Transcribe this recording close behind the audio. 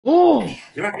哦，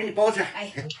媳妇儿给你包吃。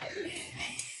哎，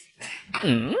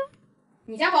嗯，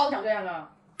你家包子长这样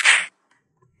啊？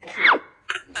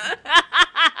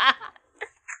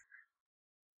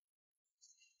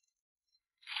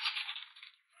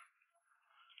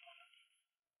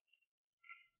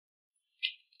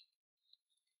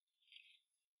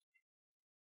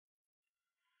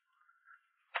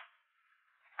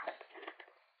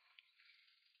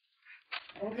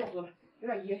我不喝了，有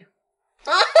点噎。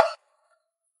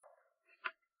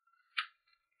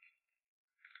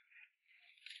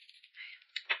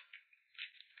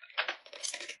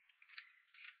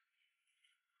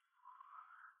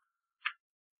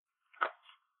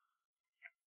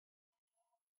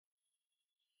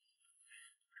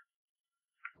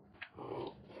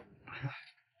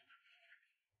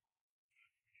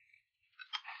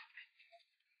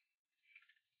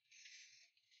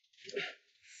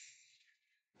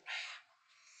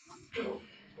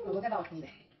我再帮我冲一杯。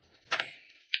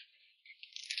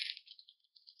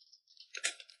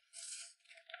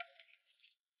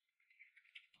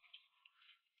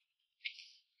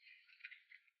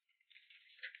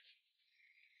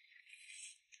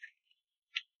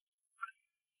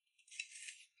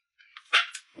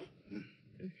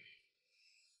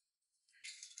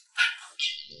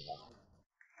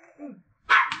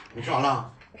你吃完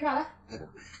了？我吃完了。你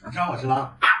吃完我吃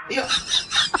了。哎呀，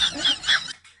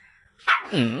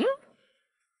嗯，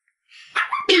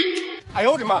哎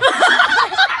呦我的妈！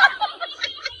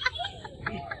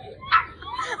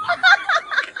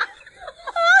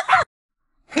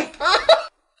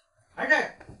儿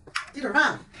子，鸡腿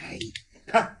饭。哎，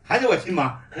看还得我亲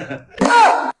妈。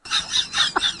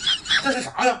这是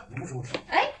啥呀？不舒服。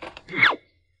哎，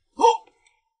哦。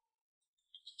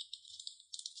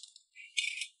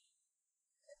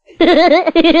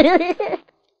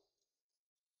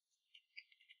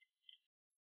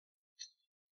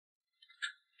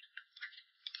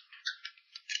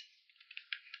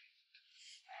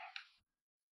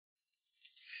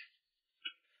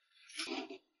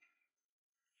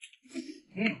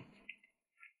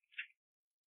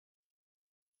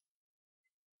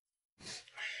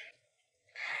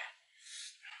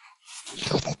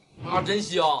啊，真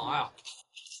香！哎呀，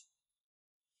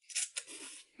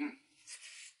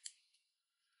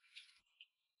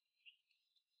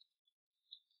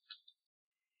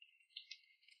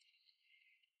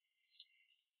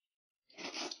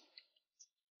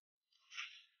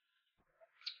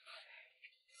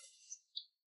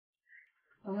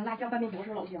辣酱拌面条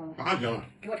是老香了。啥香啊？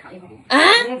给我尝一口。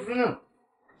不吃呢。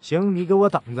行，你给我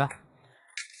等着。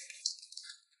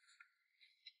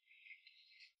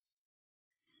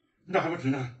你咋还不吃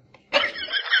呢？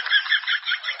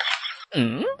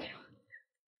嗯，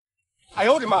哎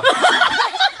呦我的妈！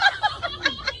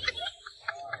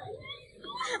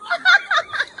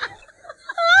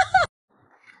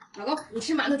老公，你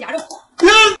吃馒头夹肉。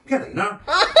骗谁呢？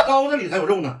包子里才有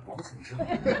肉呢。我不吃，你吃。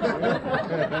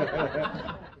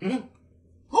嗯。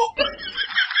哦。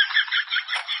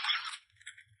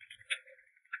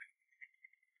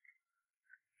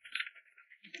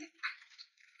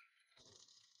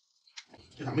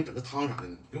这咋没整个汤啥的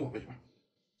呢？给我吧，媳妇儿。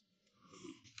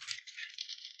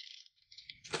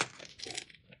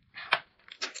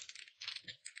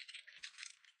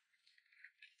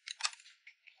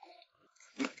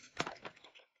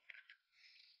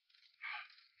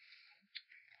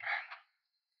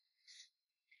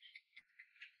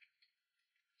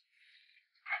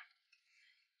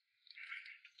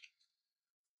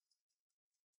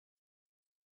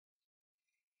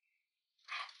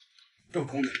这么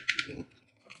空的。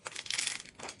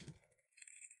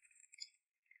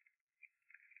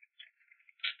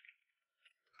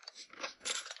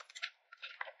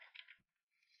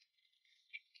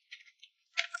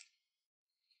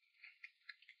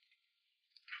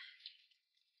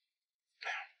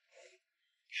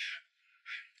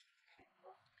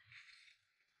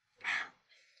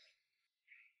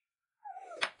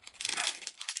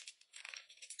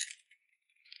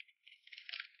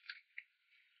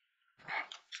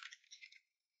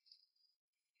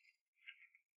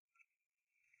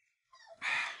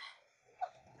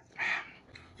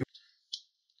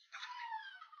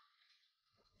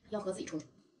要喝自己冲。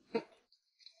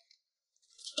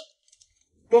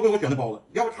多亏我选的包子，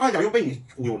要不差一点又被你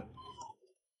忽悠了。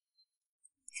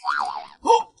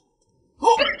哦哦！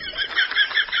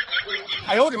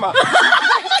哎呦我的妈！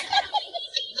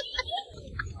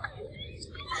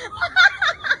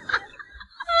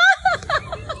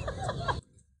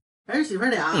儿媳妇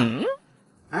俩，嗯，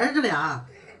儿子俩，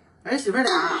儿媳妇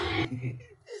俩。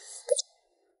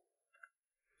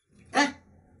哎，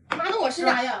妈，那我吃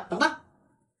啥呀？等着。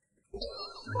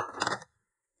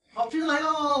子来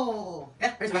喽！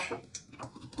哎，儿媳妇，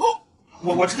哦，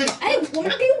我吃这个。哎，我妈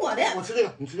给我的。我吃这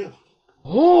个，你吃这个。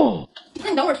哦，那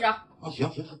你等会儿吃啊。啊，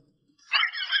行行行。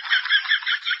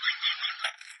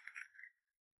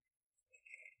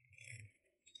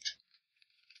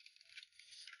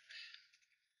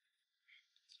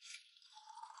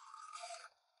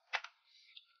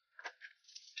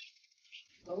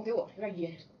老公给我有点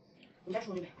噎，你再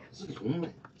出去呗。自己冲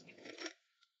呗。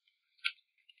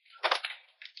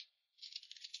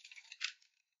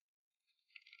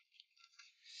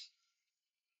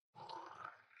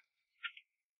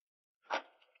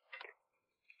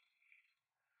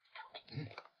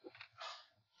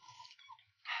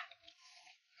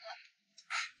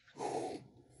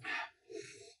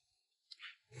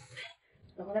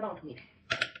老公再帮我冲一杯。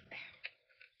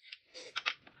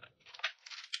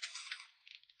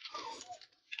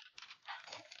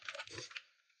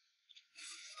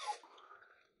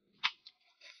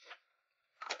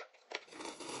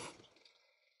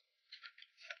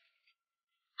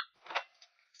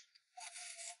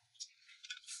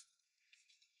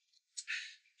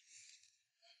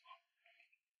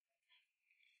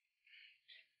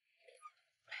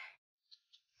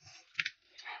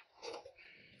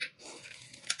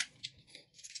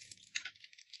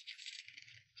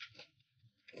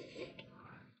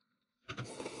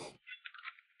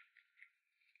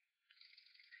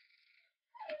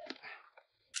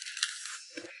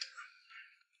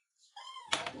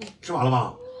吃完了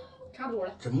吧？差不多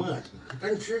了。真磨叽，赶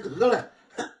紧吃得了。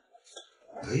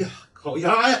哎呀，烤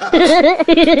鸭呀！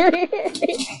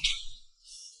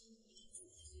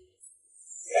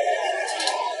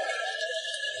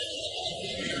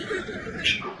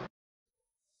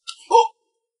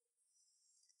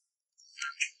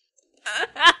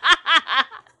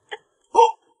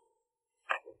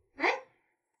哎，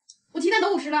我鸡蛋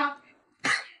都不吃了。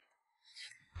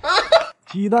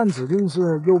鸡蛋指定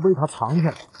是又被他藏起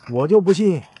来，我就不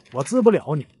信我治不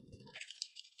了你。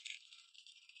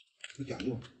有讲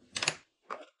究，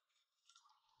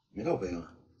没到杯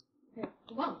啊？哎，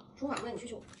我忘了，说反了，你去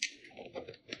取。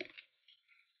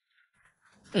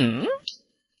嗯。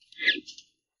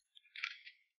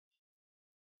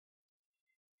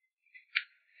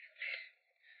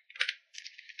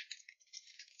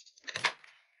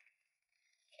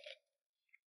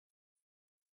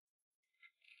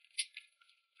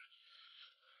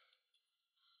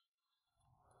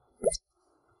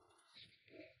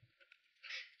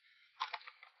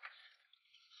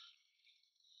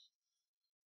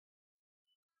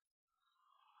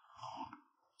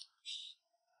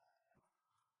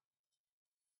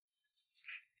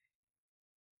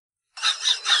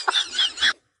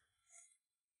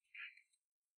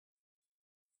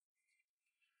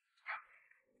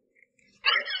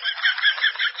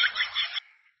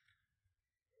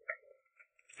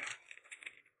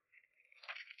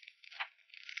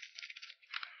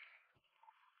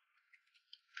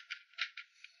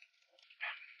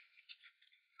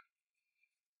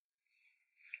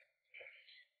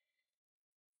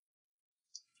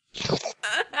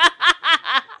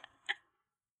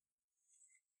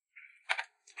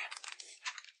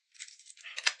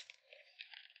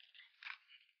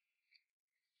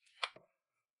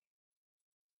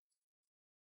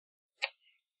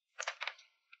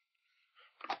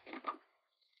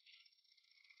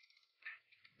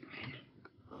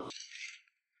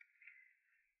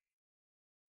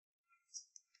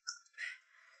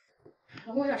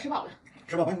老公有点吃饱了。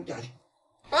吃饱把你夹去。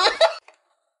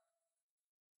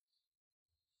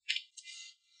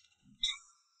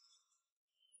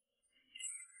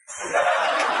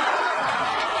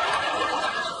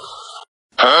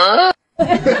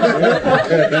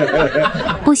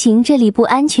不行，这里不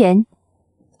安全，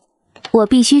我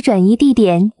必须转移地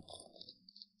点。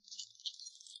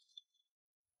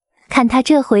看他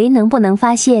这回能不能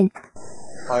发现。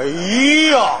哎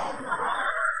呀！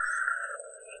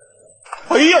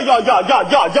哎呀呀呀呀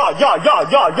呀呀呀呀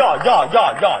呀呀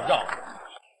呀呀呀！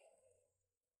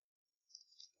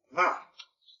妈，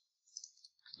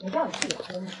我让你去聊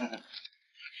真的。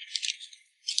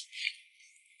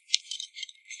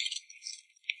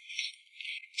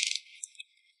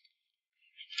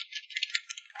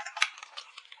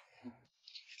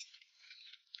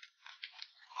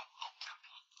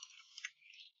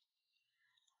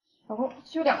老公，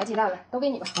就2个鸡蛋了，都给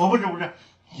你吧。我不吃，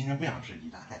今天不想吃鸡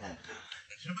蛋。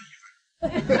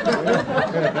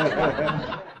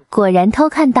果然偷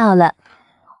看到了，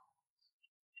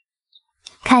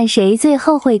看谁最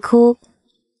后会哭。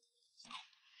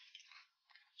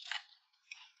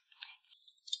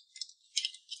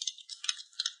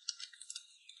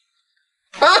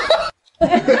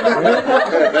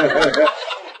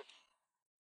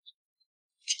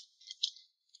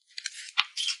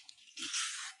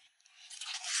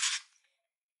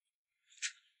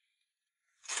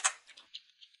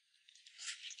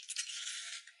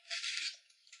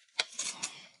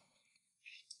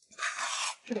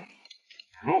是的。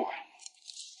肉啊，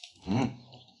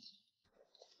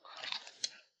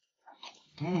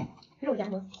肉夹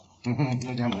馍，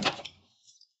肉夹馍，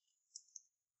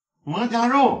馍夹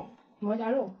肉，馍夹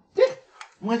肉，对，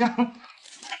馍夹肉。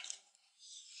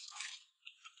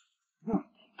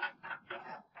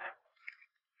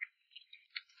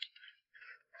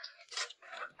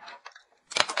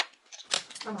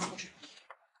妈妈好吃。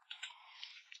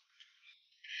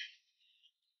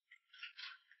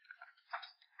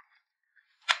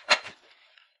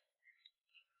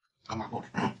干嘛好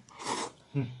吃？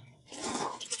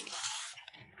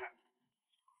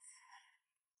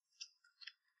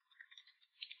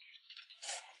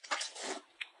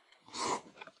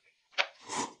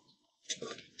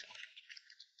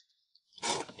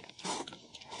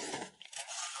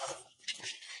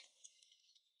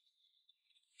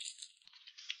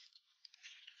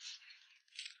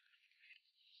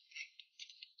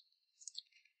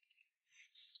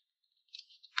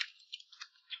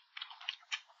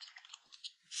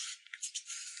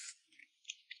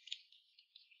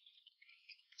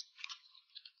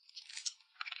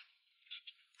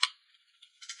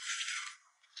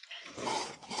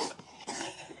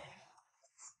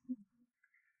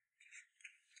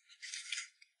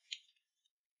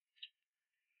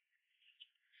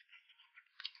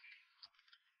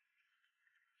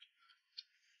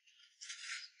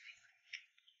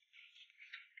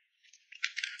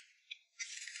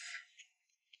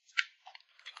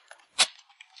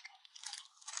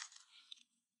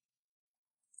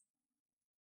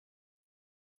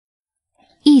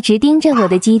一直盯着我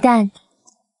的鸡蛋。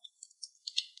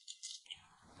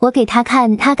我给他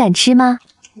看，他敢吃吗？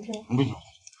不行。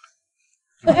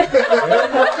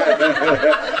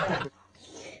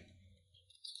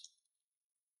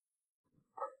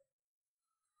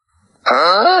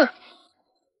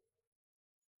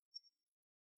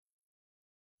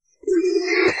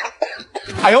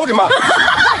哎呦我的妈！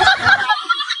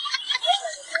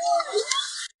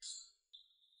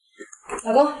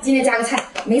老公，今天加个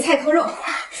菜，梅菜扣肉，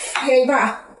还有一半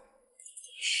啊。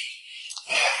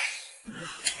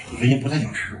你最近不太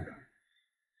想吃肉。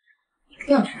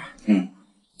不想吃。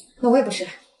那我也不吃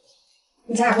了。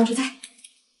你咱俩光吃菜。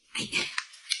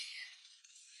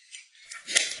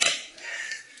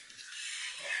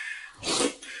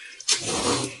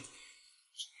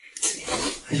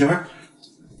媳妇儿，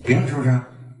饼是不是？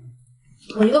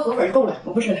我一个河粉够了，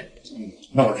我不吃了。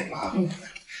那我领了啊。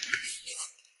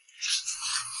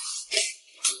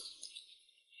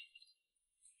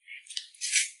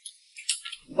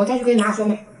我再去给你拿酸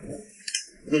梅。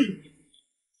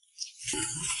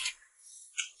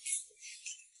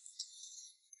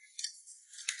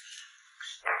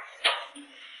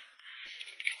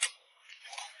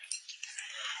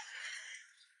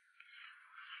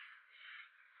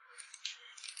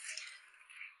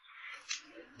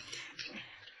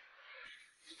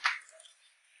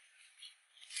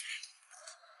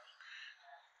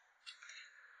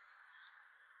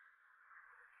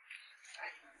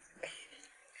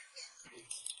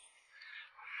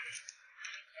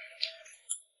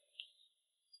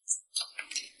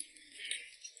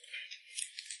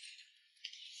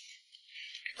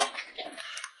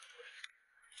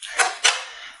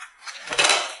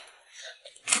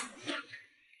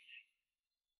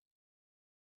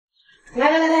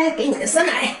来，给你个酸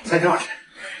奶。菜挺好吃。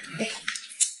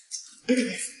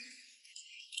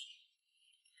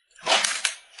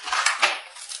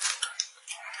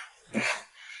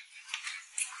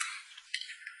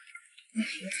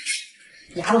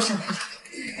牙都伤了。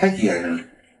太结实了。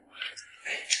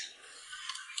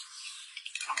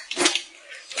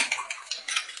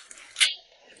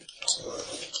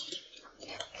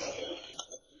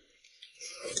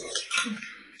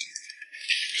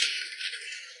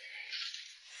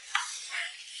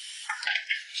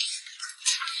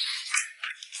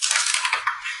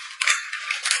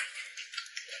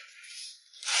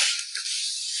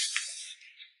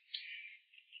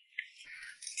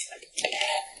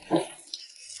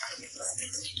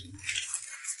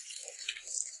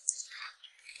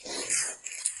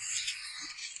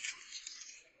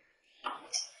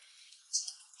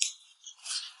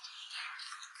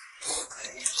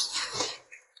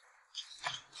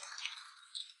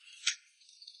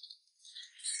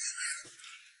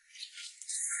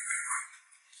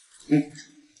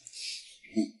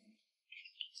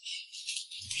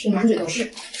是满嘴都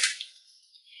是。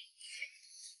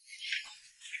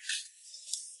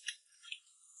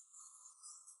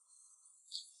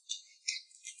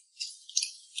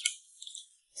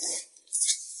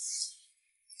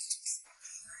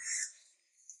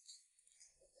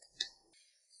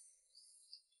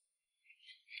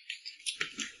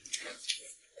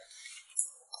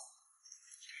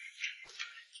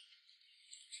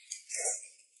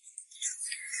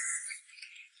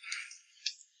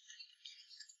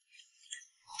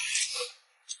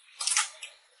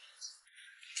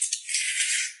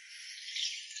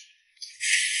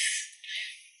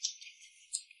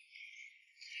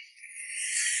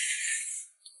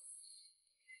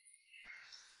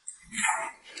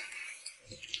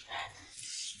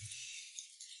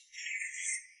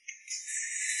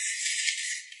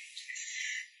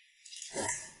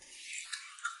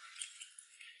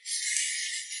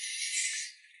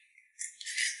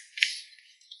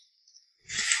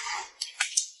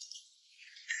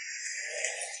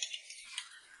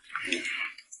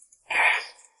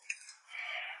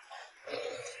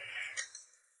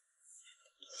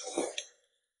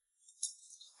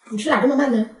你吃咋这么慢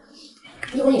呢？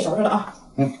一会儿你熟着了啊。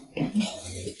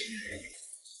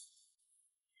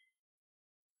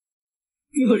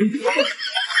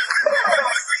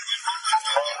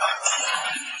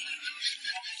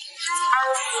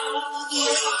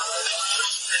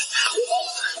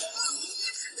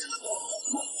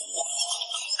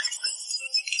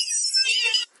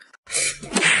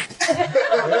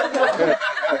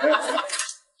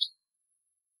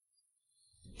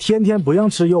天天不让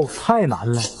吃肉太难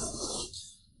了。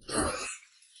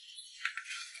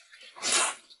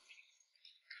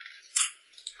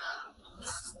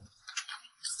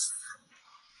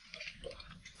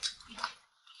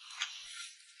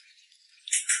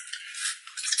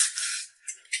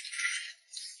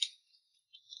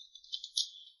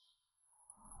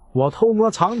我偷摸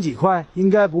藏几块，应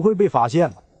该不会被发现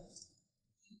了。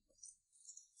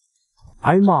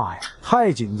哎呀妈呀，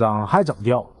太紧张，还整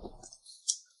掉了。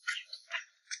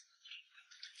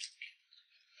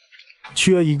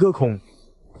缺一个空，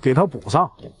给它补上。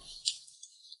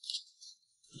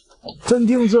镇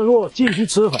定自若，继续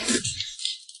吃粉。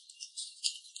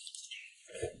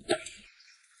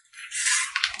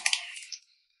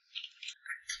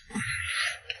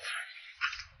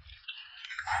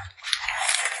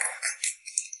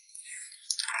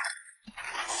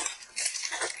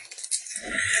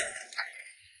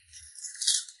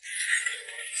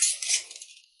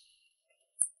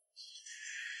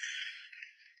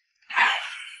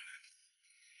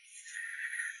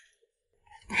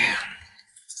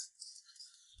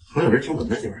好像有人挺稳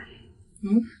的，媳妇儿。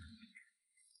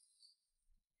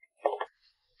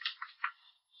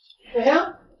谁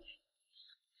呀？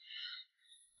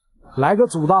来个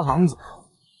煮大肠子。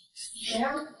谁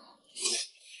呀？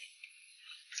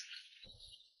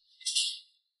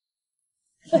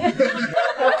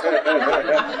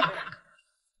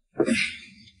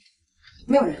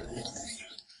没有人。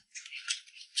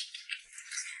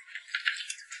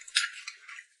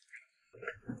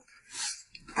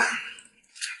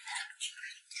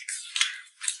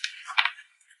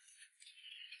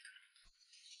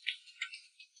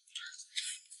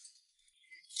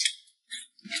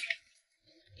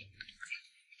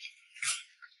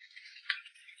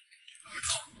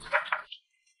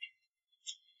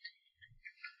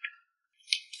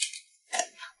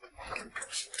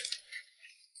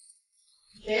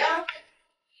谁呀？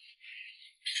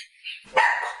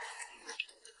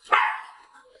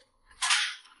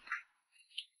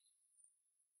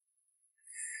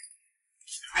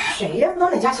谁呀？不知道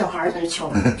哪家小孩在这敲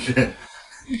门。是，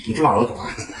你这把我懂了。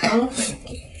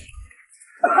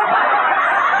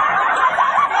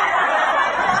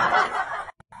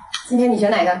今天你选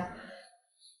哪个？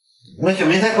我选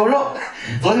梅菜扣肉，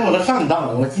昨天我都上当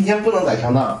了，我今天不能再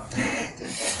上当。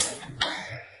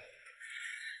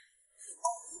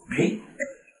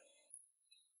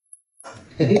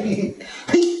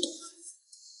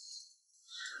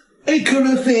哎，可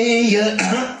能飞呀！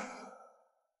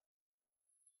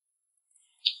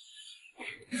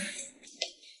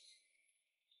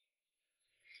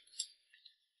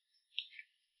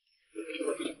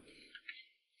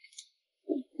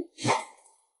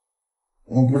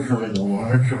我不吃那个，我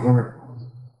还吃盒儿。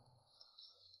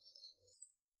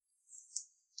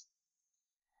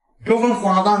这份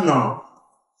花蛋呢？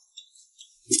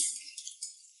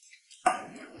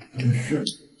真是，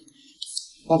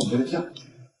放点别的酱。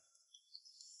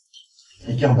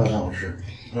这酱不太好吃，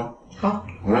啊。好，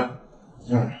好了，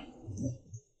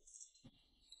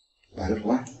来个图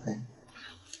案，哎，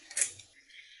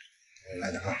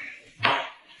来点啊。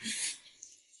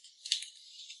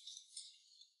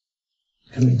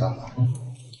真没蛋吧？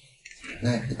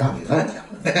那是大米饭酱。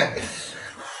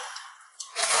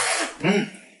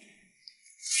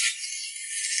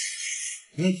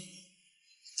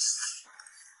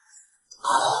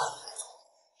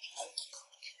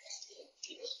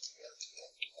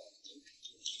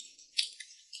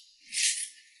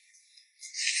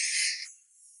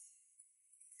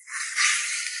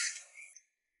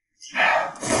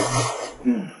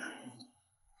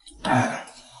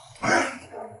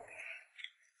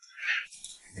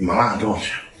麻辣真好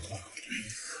吃。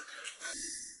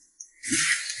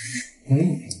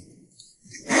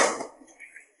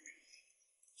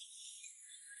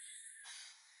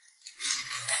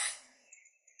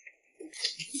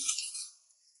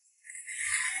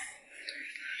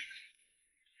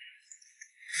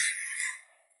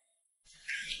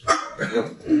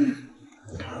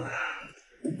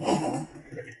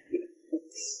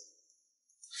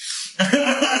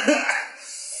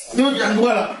又卷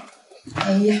过了。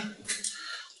哎呀，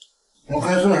我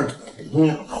该做点东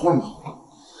西换吧。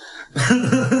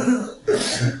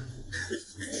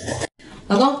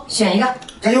老公选一个，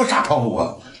这有啥套路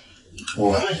啊？我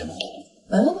闻闻行吗？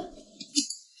闻闻吧。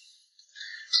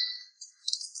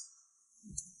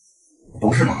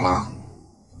不是麻辣，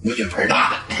有点盆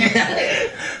大的，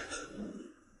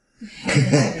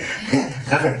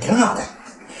可是挺好的。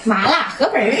麻辣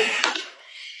河粉儿。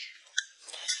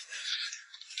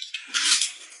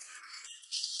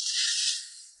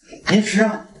您吃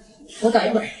啊？我等一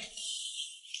会儿。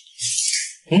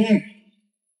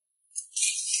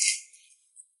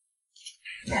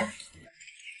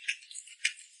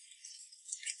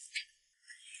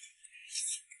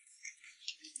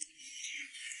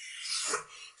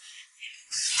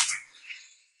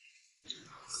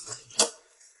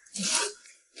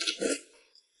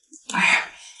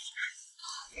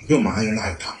又麻又辣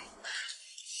又烫。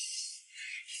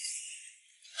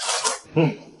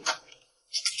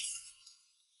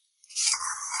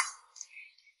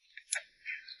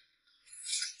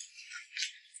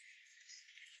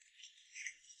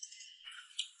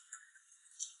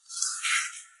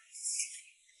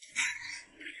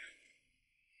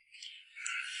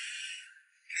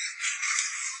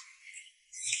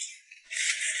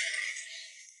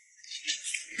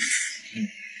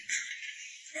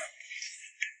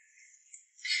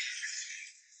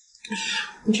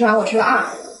你吃完我吃了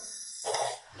啊！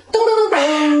咚咚咚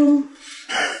咚！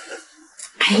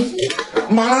哎呀，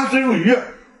麻辣水煮鱼，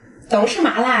都是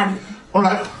麻辣的。我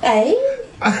来。哎，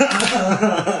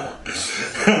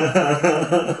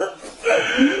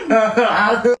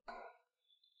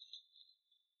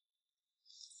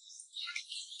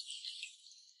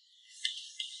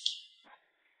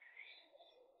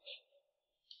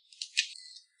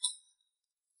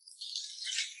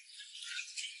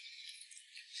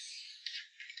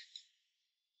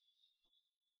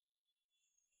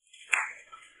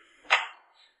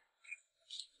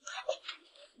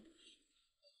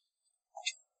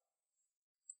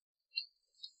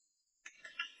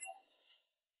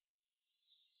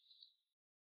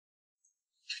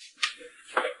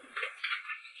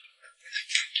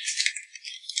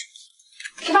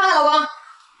吃饭了，老公。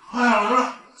哎呀，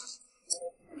了。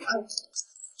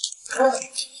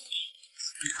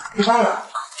吃饭了。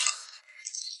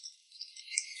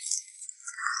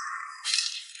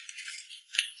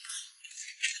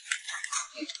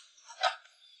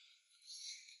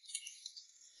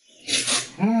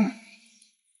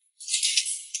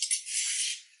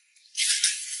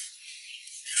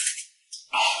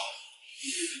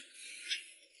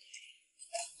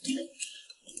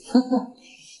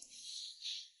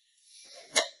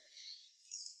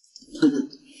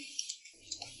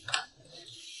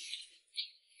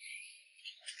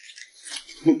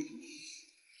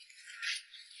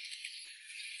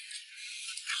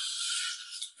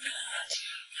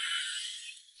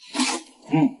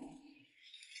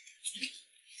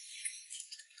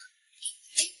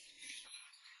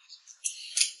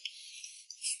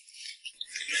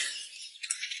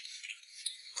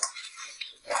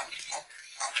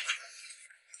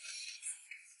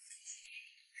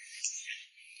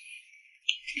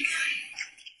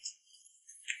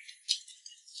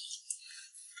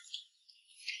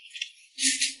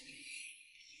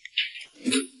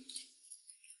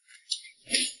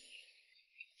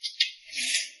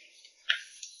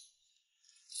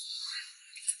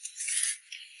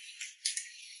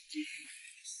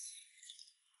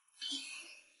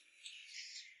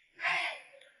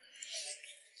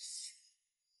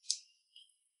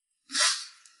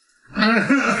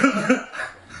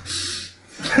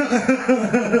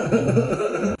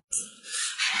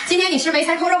今天你吃梅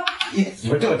菜扣肉。媳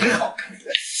妇，这个真好看。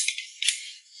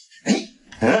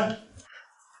哎，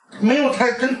没有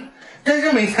菜，真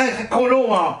是没菜扣肉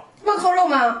吗？不扣肉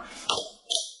吗？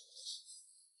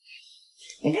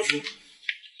我不吃。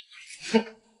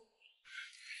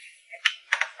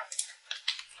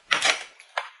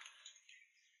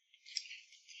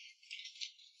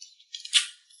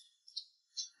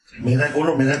梅菜扣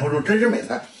肉，梅菜扣肉，真是梅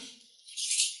菜。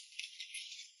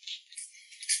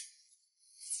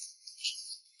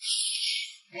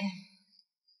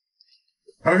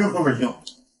还是口味行。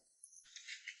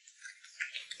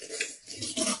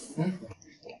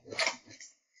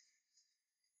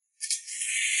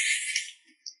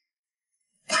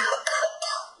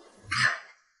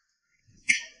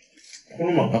胡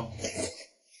了猛啊！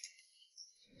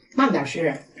慢点吃。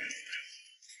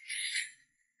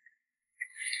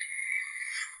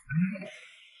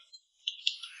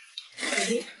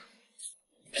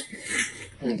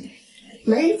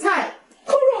梅菜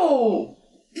扣肉。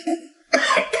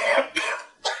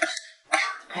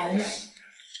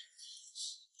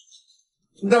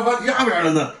那往下边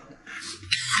了呢。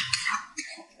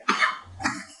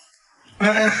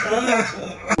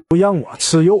不让我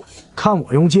吃肉，看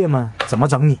我用芥末怎么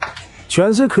整你！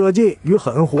全是科技与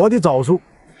狠活的招数。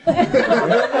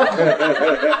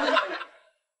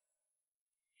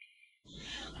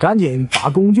赶紧把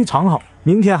工具藏好，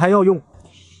明天还要用。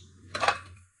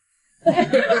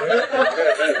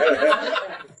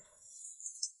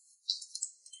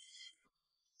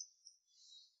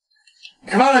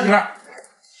吃饭了，媳妇儿。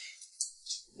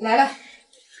来了。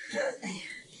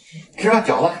吃吧，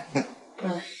饺子。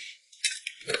嗯。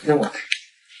给我。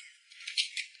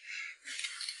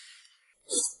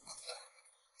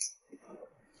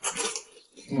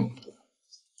嗯。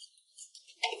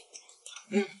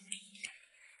嗯。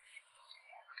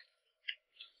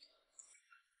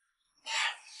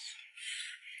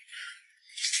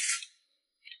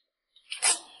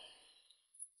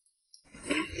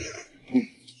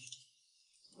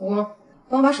老公，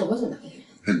帮我把手锅拿过去。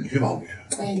你去吧，我不去。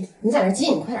哎，你在那急，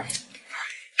你快点。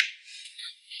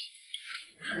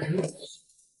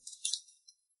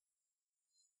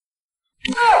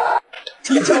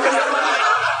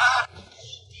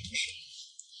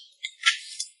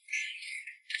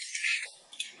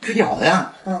吃饺子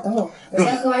呀？啊，等会儿我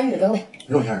先喝完玉米羹的。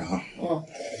肉馅的啊。嗯。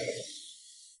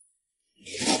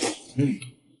嗯。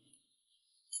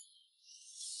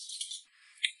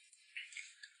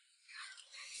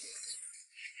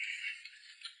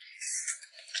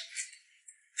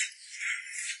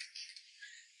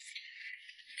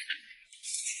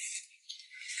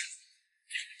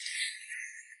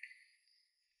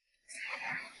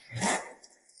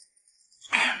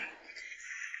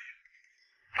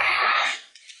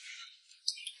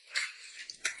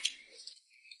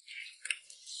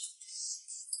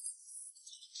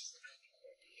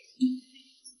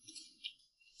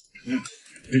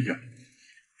真香！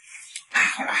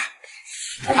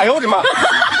哎呦我的妈！